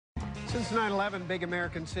Since 9/11, big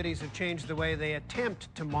American cities have changed the way they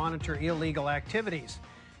attempt to monitor illegal activities.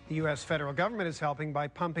 The U.S. federal government is helping by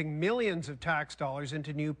pumping millions of tax dollars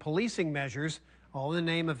into new policing measures, all in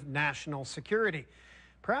the name of national security.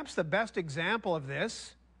 Perhaps the best example of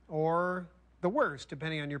this, or the worst,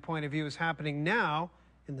 depending on your point of view, is happening now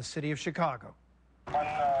in the city of Chicago.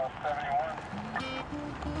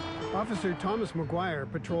 171. Officer Thomas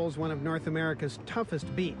McGuire patrols one of North America's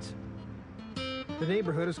toughest beats. The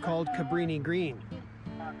neighborhood is called Cabrini Green.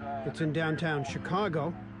 It's in downtown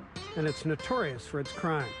Chicago, and it's notorious for its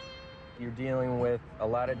crime. You're dealing with a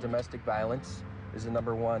lot of domestic violence is the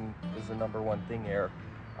number one thing here.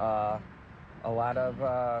 A lot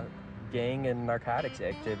of gang and narcotics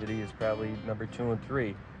activity is probably number 2 and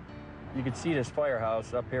 3. You can see this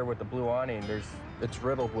firehouse up here with the blue awning. It's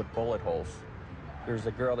riddled with bullet holes. There's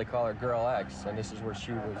a girl, they call her Girl X, and this is where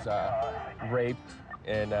she was raped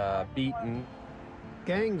and beaten.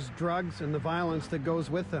 Gangs, drugs, and the violence that goes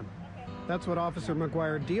with them. That's what Officer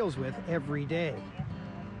McGuire deals with every day.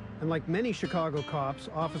 And like many Chicago cops,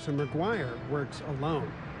 Officer McGuire works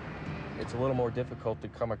alone. It's a little more difficult to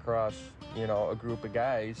come across, a group of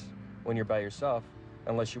guys when you're by yourself,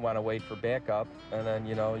 unless you want to wait for backup, and then,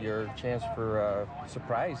 your chance for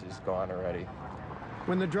surprise is gone already.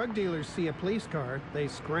 When the drug dealers see a police car, they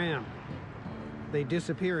scram. They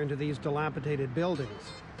disappear into these dilapidated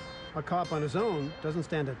buildings. A cop on his own doesn't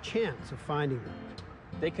stand a chance of finding them.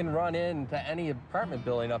 They can run into any apartment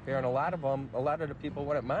building up here, and a lot of the people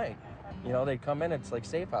wouldn't mind. They come in, it's like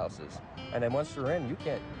safe houses. And then once they're in, you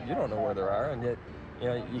don't know where they are, and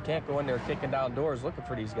you can't go in there kicking down doors looking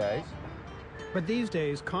for these guys. But these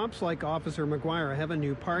days, cops like Officer McGuire have a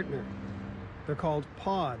new partner. They're called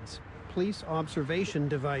pods, police observation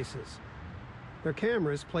devices. Their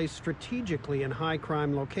cameras placed strategically in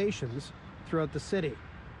high-crime locations throughout the city.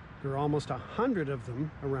 There are almost 100 of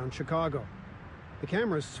them around Chicago. The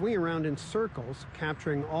cameras swing around in circles,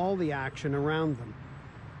 capturing all the action around them.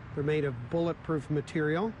 They're made of bulletproof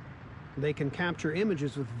material. They can capture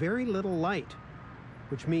images with very little light,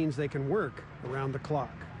 which means they can work around the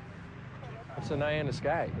clock. It's an eye in the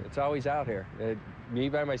sky. It's always out here. Me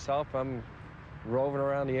by myself, I'm roving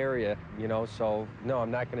around the area, so no,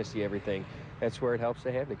 I'm not going to see everything. That's where it helps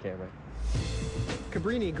to have the camera.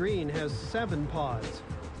 Cabrini Green has 7 pods,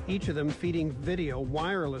 each of them feeding video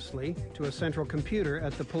wirelessly to a central computer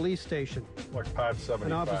at the police station. Like pod 75.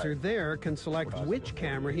 An officer there can select which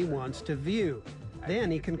camera he wants to view. Then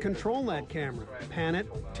he can control that camera, pan it,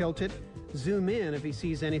 tilt it, zoom in if he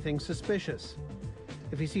sees anything suspicious.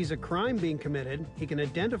 If he sees a crime being committed, he can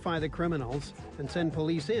identify the criminals and send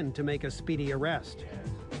police in to make a speedy arrest.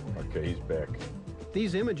 Okay, he's back.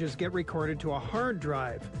 These images get recorded to a hard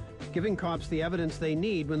drive, giving cops the evidence they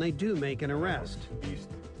need when they do make an arrest.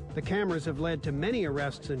 The cameras have led to many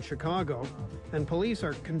arrests in Chicago, and police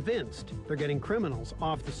are convinced they're getting criminals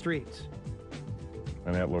off the streets.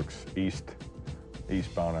 And that looks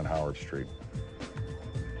eastbound on Howard Street.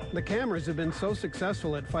 The cameras have been so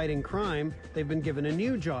successful at fighting crime, they've been given a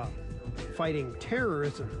new job, fighting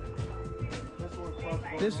terrorism.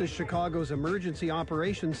 This is Chicago's Emergency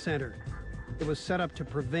Operations Center. It was set up to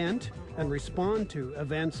prevent and respond to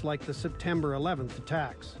events like the September 11th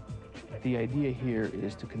attacks. The idea here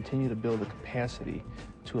is to continue to build the capacity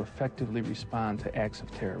to effectively respond to acts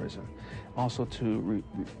of terrorism, also to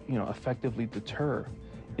effectively deter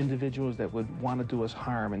individuals that would want to do us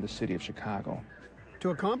harm in the city of Chicago.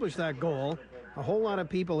 To accomplish that goal, a whole lot of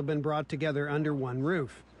people have been brought together under one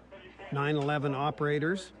roof. 9/11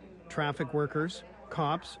 operators, traffic workers,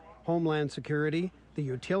 cops, Homeland Security, the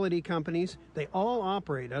utility companies, they all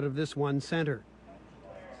operate out of this one center.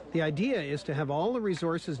 The idea is to have all the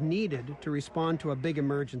resources needed to respond to a big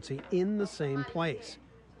emergency in the same place.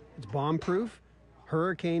 It's bomb-proof,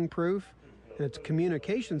 hurricane-proof, and its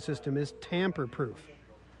communication system is tamper-proof.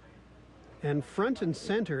 And front and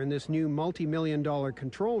center in this new multi-million-dollar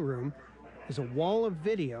control room is a wall of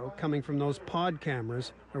video coming from those pod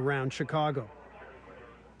cameras around Chicago.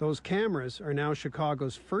 Those cameras are now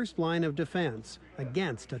Chicago's first line of defense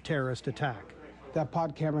against a terrorist attack. That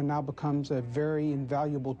pod camera now becomes a very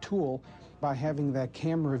invaluable tool by having that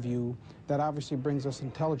camera view that obviously brings us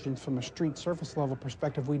intelligence from a street surface level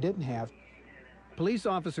perspective we didn't have. Police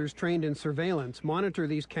officers trained in surveillance monitor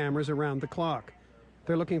these cameras around the clock.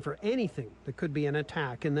 They're looking for anything that could be an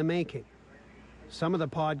attack in the making. Some of the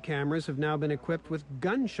pod cameras have now been equipped with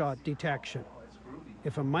gunshot detection.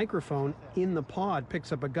 If a microphone in the pod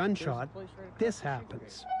picks up a gunshot, this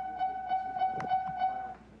happens.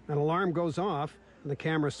 An alarm goes off, and the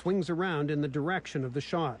camera swings around in the direction of the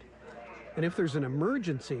shot. And if there's an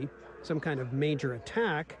emergency, some kind of major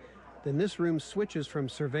attack, then this room switches from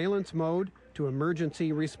surveillance mode to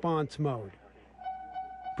emergency response mode.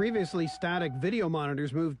 Previously static video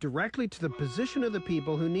monitors move directly to the position of the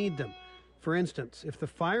people who need them. For instance, if the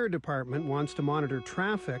fire department wants to monitor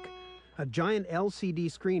traffic, a giant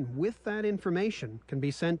LCD screen with that information can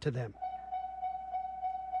be sent to them.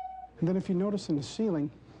 And then if you notice in the ceiling,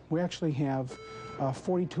 we actually have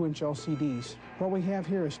 42-inch LCDs. What we have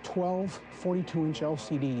here is 12 42-inch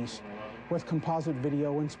LCDs with composite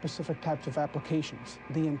video and specific types of applications.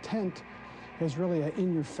 The intent is really an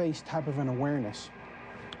in-your-face type of an awareness.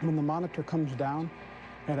 When the monitor comes down,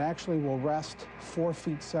 it actually will rest 4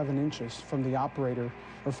 feet 7 inches from the operator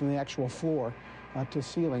or from the actual floor to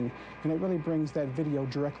ceiling, and it really brings that video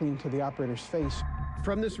directly into the operator's face.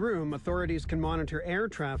 From this room, authorities can monitor air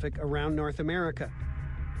traffic around North America.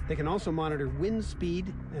 They can also monitor wind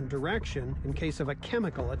speed and direction in case of a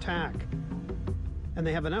chemical attack. And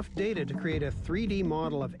they have enough data to create a 3D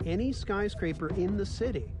model of any skyscraper in the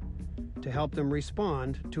city to help them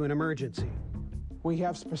respond to an emergency. We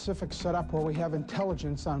have specific setup where we have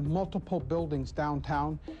intelligence on multiple buildings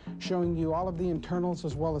downtown, showing you all of the internals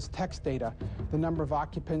as well as text data, the number of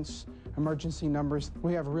occupants, emergency numbers.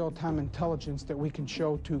 We have real-time intelligence that we can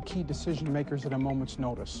show to key decision makers at a moment's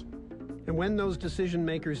notice. And when those decision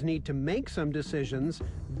makers need to make some decisions,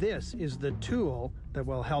 this is the tool that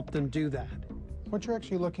will help them do that. What you're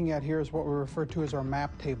actually looking at here is what we refer to as our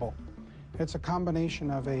map table. It's a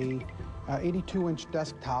combination of a 82-inch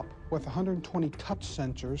desktop with 120 touch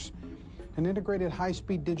sensors, an integrated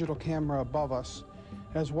high-speed digital camera above us,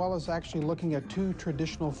 as well as actually looking at 2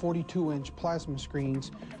 traditional 42-inch plasma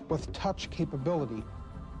screens with touch capability.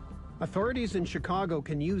 Authorities in Chicago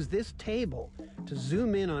can use this table to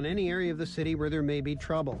zoom in on any area of the city where there may be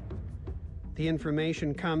trouble. The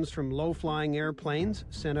information comes from low-flying airplanes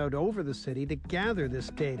sent out over the city to gather this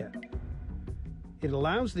data. It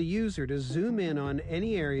allows the user to zoom in on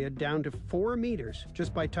any area down to 4 meters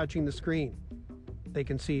just by touching the screen. They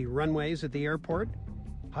can see runways at the airport,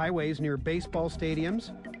 highways near baseball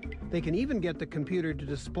stadiums. They can even get the computer to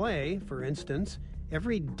display, for instance,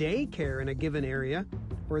 every daycare in a given area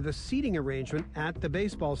or the seating arrangement at the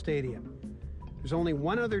baseball stadium. There's only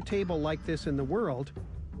one other table like this in the world.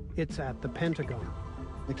 It's at the Pentagon.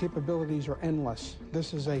 The capabilities are endless.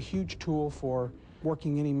 This is a huge tool for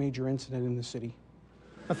working any major incident in the city.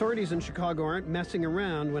 Authorities in Chicago aren't messing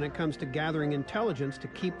around when it comes to gathering intelligence to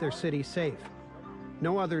keep their city safe.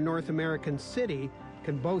 No other North American city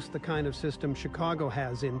can boast the kind of system Chicago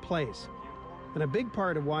has in place. And a big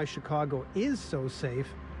part of why Chicago is so safe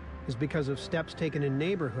is because of steps taken in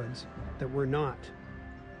neighborhoods that were not.